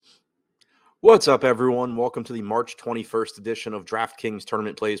What's up, everyone? Welcome to the March 21st edition of DraftKings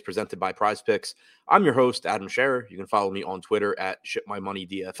Tournament Plays presented by PrizePicks. I'm your host, Adam Scherer. You can follow me on Twitter at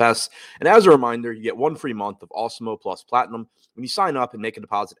ShipMyMoneyDFS. And as a reminder, you get one free month of Awesemo plus Platinum when you sign up and make a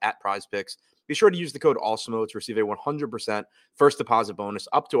deposit at PrizePicks. Be sure to use the code Awesemo to receive a 100% first deposit bonus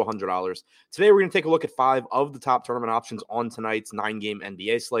up to $100. Today, we're going to take a look at 5 of the top tournament options on tonight's 9-game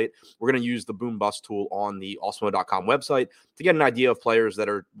NBA slate. We're going to use the Boom Bust tool on the Awesemo.com website to get an idea of players that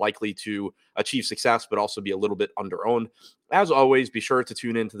are likely to achieve success, but also be a little bit under-owned. As always, be sure to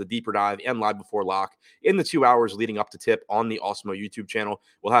tune in to the Deeper Dive and Live Before Lock in the 2 hours leading up to tip on the Awesemo YouTube channel.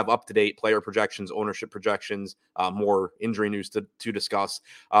 We'll have up-to-date player projections, ownership projections, more injury news to discuss.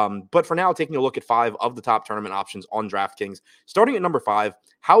 But for now, taking a look at 5 of the top tournament options on DraftKings. Starting at number 5,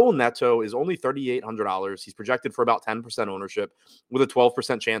 Raul Neto is only $3,800. He's projected for about 10% ownership with a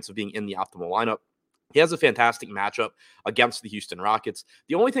 12% chance of being in the optimal lineup. He has a fantastic matchup against the Houston Rockets.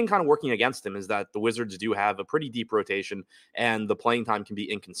 The only thing kind of working against him is that the Wizards do have a pretty deep rotation and the playing time can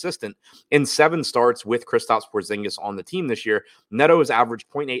be inconsistent. In 7 starts with Kristaps Porzingis on the team this year, Neto has averaged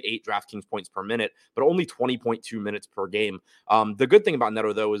 0.88 DraftKings points per minute, but only 20.2 minutes per game. The good thing about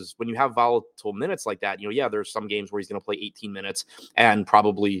Neto, though, is when you have volatile minutes like that, there's some games where he's going to play 18 minutes and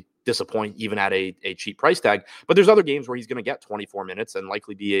probably disappoint even at a cheap price tag. But there's other games where he's going to get 24 minutes and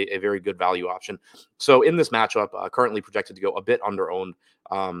likely be a very good value option. So in this matchup, currently projected to go a bit under-owned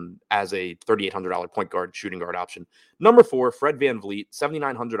as a $3,800 point guard, shooting guard option. Number 4, Fred VanVleet,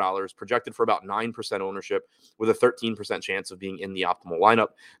 $7,900, projected for about 9% ownership with a 13% chance of being in the optimal lineup.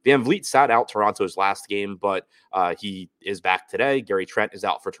 VanVleet sat out Toronto's last game, but he is back today. Gary Trent is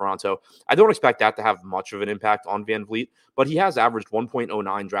out for Toronto. I don't expect that to have much of an impact on VanVleet, but he has averaged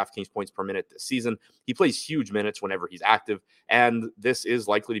 1.09 DraftKings points per minute this season. He plays huge minutes whenever he's active, and this is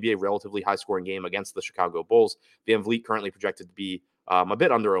likely to be a relatively high-scoring game against the Chicago Bulls. VanVleet currently projected to be a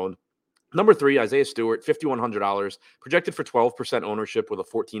bit under-owned. Number 3, Isaiah Stewart, $5,100, projected for 12% ownership with a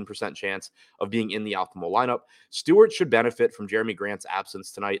 14% chance of being in the optimal lineup. Stewart should benefit from Jeremy Grant's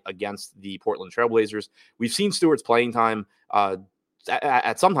absence tonight against the Portland Trailblazers. We've seen Stewart's playing time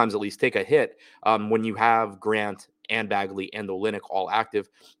at sometimes at least take a hit when you have Grant and Bagley and Olynyk all active.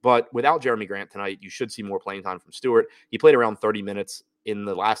 But without Jeremy Grant tonight, you should see more playing time from Stewart. He played around 30 minutes in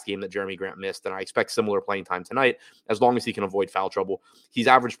the last game that Jeremy Grant missed, and I expect similar playing time tonight as long as he can avoid foul trouble. He's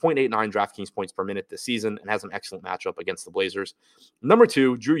averaged 0.89 DraftKings points per minute this season and has an excellent matchup against the Blazers. Number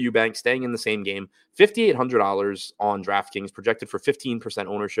 2, Drew Eubanks, staying in the same game, $5,800 on DraftKings, projected for 15%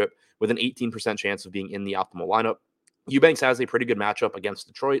 ownership with an 18% chance of being in the optimal lineup. Eubanks has a pretty good matchup against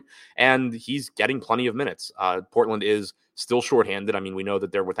Detroit, and he's getting plenty of minutes. Portland is still shorthanded. I mean, we know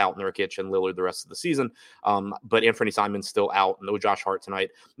that they're without Nurkic and Lillard the rest of the season, but Anthony Simon's still out. No Josh Hart tonight.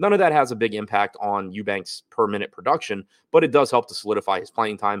 None of that has a big impact on Eubanks' per-minute production, but it does help to solidify his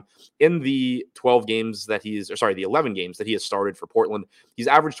playing time. In the 11 games that he has started for Portland, he's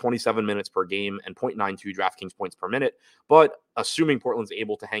averaged 27 minutes per game and 0.92 DraftKings points per minute, but assuming Portland's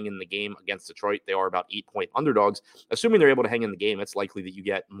able to hang in the game against Detroit, they are about 8-point underdogs. Assuming they're able to hang in the game, it's likely that you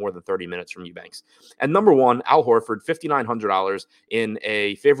get more than 30 minutes from Eubanks. And number 1, Al Horford, $5,900 in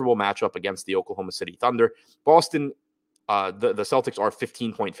a favorable matchup against the Oklahoma City Thunder. Boston, the Celtics are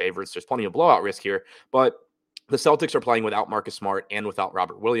 15-point favorites. There's plenty of blowout risk here, but the Celtics are playing without Marcus Smart and without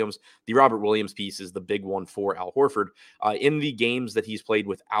Robert Williams. The Robert Williams piece is the big one for Al Horford. In the games that he's played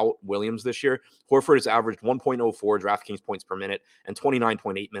without Williams this year, Horford has averaged 1.04 DraftKings points per minute and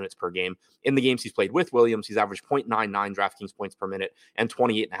 29.8 minutes per game. In the games he's played with Williams, he's averaged 0.99 DraftKings points per minute and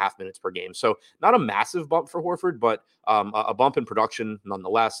 28.5 minutes per game. So not a massive bump for Horford, but a bump in production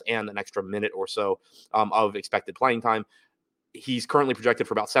nonetheless, and an extra minute or so of expected playing time. He's currently projected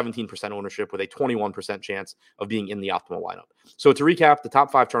for about 17% ownership with a 21% chance of being in the optimal lineup. So to recap, the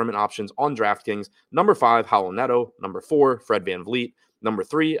top 5 tournament options on DraftKings: number 5, Raul Neto; number 4, Fred VanVleet; number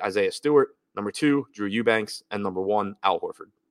 3, Isaiah Stewart; number 2, Drew Eubanks; and number 1, Al Horford.